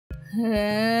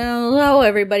Hello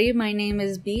everybody, my name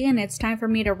is B and it's time for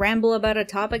me to ramble about a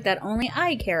topic that only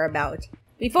I care about.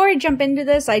 Before I jump into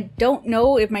this, I don't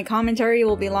know if my commentary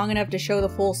will be long enough to show the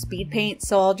full speed paint,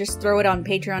 so I'll just throw it on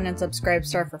Patreon and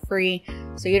Subscribestar for free,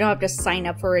 so you don't have to sign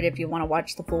up for it if you want to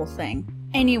watch the full thing.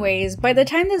 Anyways, by the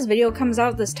time this video comes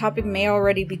out, this topic may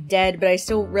already be dead, but I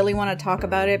still really want to talk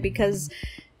about it because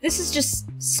this is just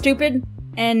stupid,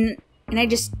 and I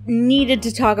just needed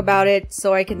to talk about it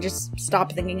so I can just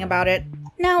stop thinking about it.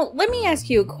 Now, let me ask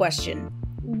you a question.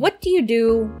 What do you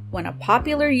do when a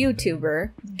popular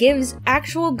YouTuber gives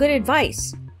actual good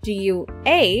advice? Do you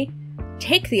A,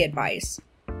 take the advice,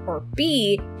 or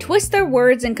B, twist their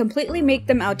words and completely make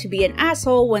them out to be an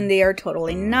asshole when they are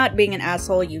totally not being an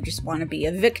asshole, you just want to be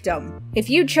a victim? If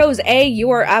you chose A,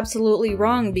 you are absolutely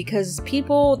wrong because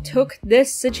people took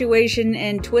this situation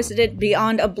and twisted it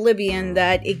beyond oblivion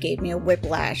that it gave me a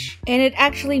whiplash. And it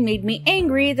actually made me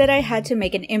angry that I had to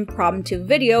make an impromptu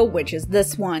video, which is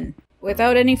this one.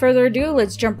 Without any further ado,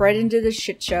 let's jump right into this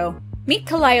shit show. Meet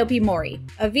Colliope Mori,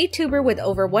 a VTuber with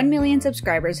over 1 million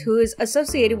subscribers who is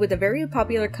associated with a very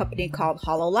popular company called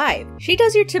Hololive. She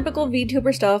does your typical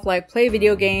VTuber stuff like play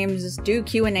video games, do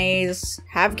Q&As,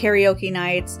 have karaoke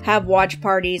nights, have watch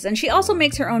parties, and she also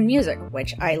makes her own music,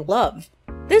 which I love.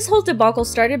 This whole debacle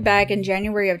started back in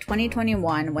January of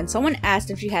 2021 when someone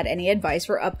asked if she had any advice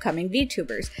for upcoming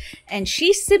VTubers, and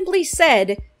she simply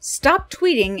said, "Stop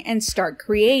tweeting and start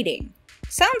creating."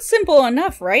 Sounds simple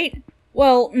enough, right?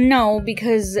 Well, no,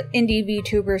 because indie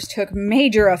VTubers took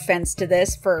major offense to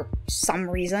this for some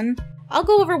reason. I'll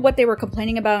go over what they were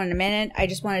complaining about in a minute. I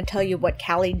just want to tell you what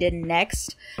Callie did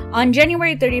next. On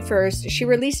January 31st, she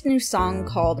released a new song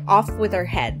called Off With Our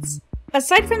Heads.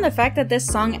 Aside from the fact that this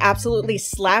song absolutely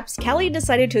slaps, Callie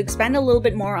decided to expand a little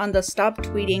bit more on the stop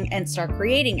tweeting and start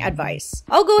creating advice.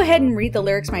 I'll go ahead and read the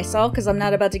lyrics myself because I'm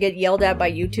not about to get yelled at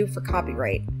by YouTube for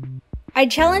copyright. I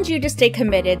challenge you to stay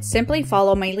committed, simply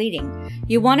follow my leading.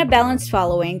 You want a balanced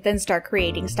following, then start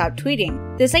creating, stop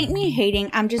tweeting. This ain't me hating,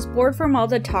 I'm just bored from all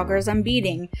the talkers I'm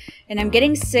beating, and I'm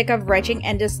getting sick of retching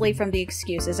endlessly from the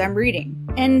excuses I'm reading.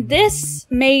 And this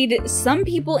made some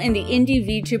people in the indie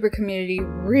VTuber community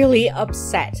really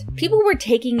upset. People were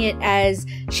taking it as,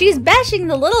 she's bashing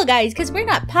the little guys because we're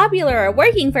not popular or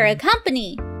working for a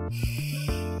company.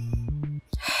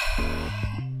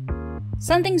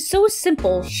 Something so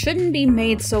simple shouldn't be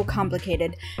made so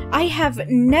complicated. I have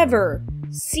never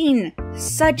seen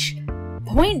such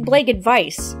point-blank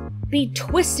advice be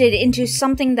twisted into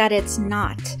something that it's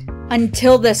not.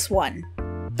 Until this one.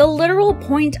 The literal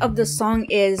point of the song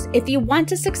is, if you want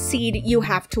to succeed, you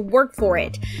have to work for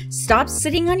it. Stop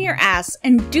sitting on your ass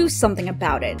and do something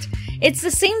about it. It's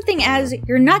the same thing as,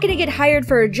 you're not gonna get hired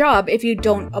for a job if you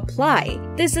don't apply.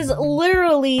 This is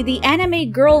literally the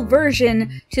anime girl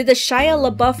version to the Shia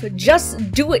LaBeouf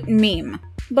just do it meme.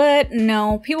 But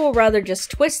no, people rather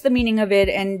just twist the meaning of it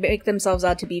and make themselves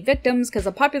out to be victims because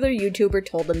a popular YouTuber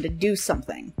told them to do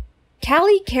something.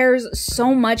 Callie cares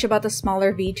so much about the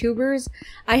smaller VTubers.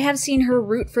 I have seen her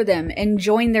root for them and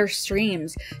join their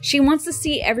streams. She wants to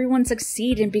see everyone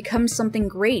succeed and become something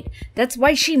great. That's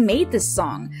why she made this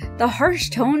song. The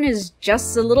harsh tone is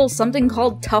just a little something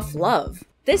called tough love.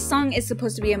 This song is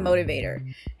supposed to be a motivator.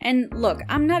 And look,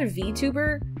 I'm not a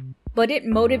VTuber, but it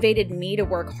motivated me to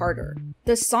work harder.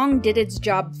 The song did its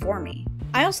job for me.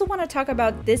 I also want to talk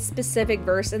about this specific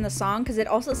verse in the song because it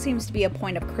also seems to be a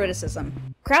point of criticism.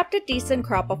 Cropped a decent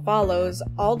crop of follows,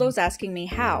 all those asking me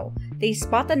how. They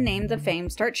spot the name, the fame,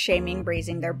 start shaming,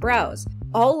 raising their brows.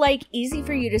 All like, easy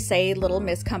for you to say, little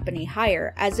miss company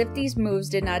hire, as if these moves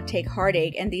did not take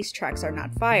heartache and these tracks are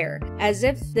not fire. As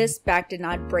if this back did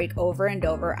not break over and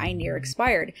over, I near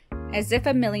expired. As if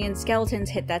a million skeletons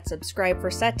hit that subscribe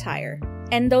for satire.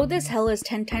 And though this hell is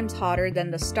 10 times hotter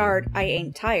than the start, I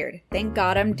ain't tired. Thank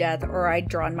God I'm death, or I'd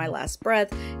drawn my last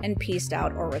breath and peaced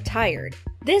out or retired.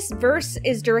 This verse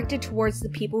is directed towards the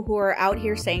people who are out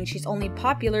here saying she's only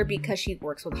popular because she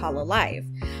works with Hololive.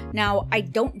 Now, I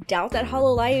don't doubt that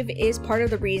Hololive is part of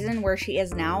the reason where she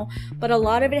is now, but a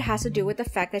lot of it has to do with the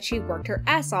fact that she worked her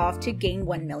ass off to gain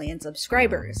 1 million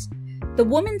subscribers. The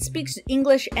woman speaks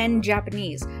English and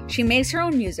Japanese. She makes her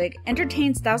own music,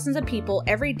 entertains thousands of people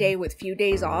every day with few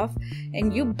days off,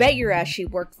 and you bet your ass she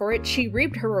worked for it. She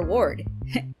reaped her reward.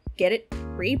 Get it?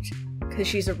 Reaped? 'Cause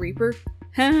she's a reaper?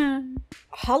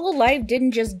 Hololive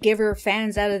didn't just give her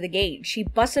fans out of the gate. She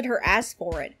busted her ass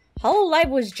for it. Hololive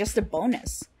was just a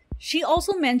bonus. She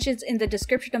also mentions in the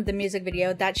description of the music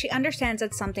video that she understands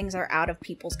that some things are out of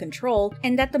people's control,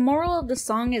 and that the moral of the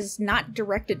song is not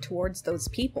directed towards those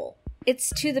people.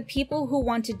 It's to the people who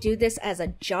want to do this as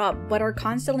a job, but are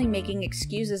constantly making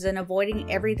excuses and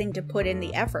avoiding everything to put in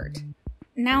the effort.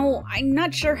 Now, I'm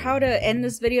not sure how to end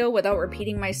this video without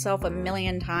repeating myself a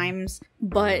million times,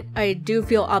 but I do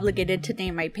feel obligated to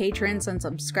name my patrons and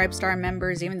Subscribe Star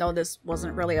members even though this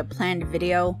wasn't really a planned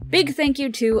video. Big thank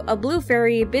you to A Blue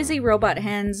Fairy, Busy Robot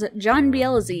Hens, John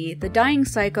Bielzy, The Dying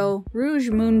Psycho, Rouge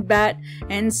Moonbat,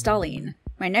 and Stalin.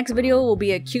 My next video will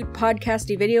be a cute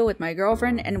podcasty video with my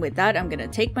girlfriend, and with that I'm gonna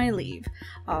take my leave.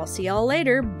 I'll see y'all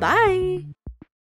later, bye!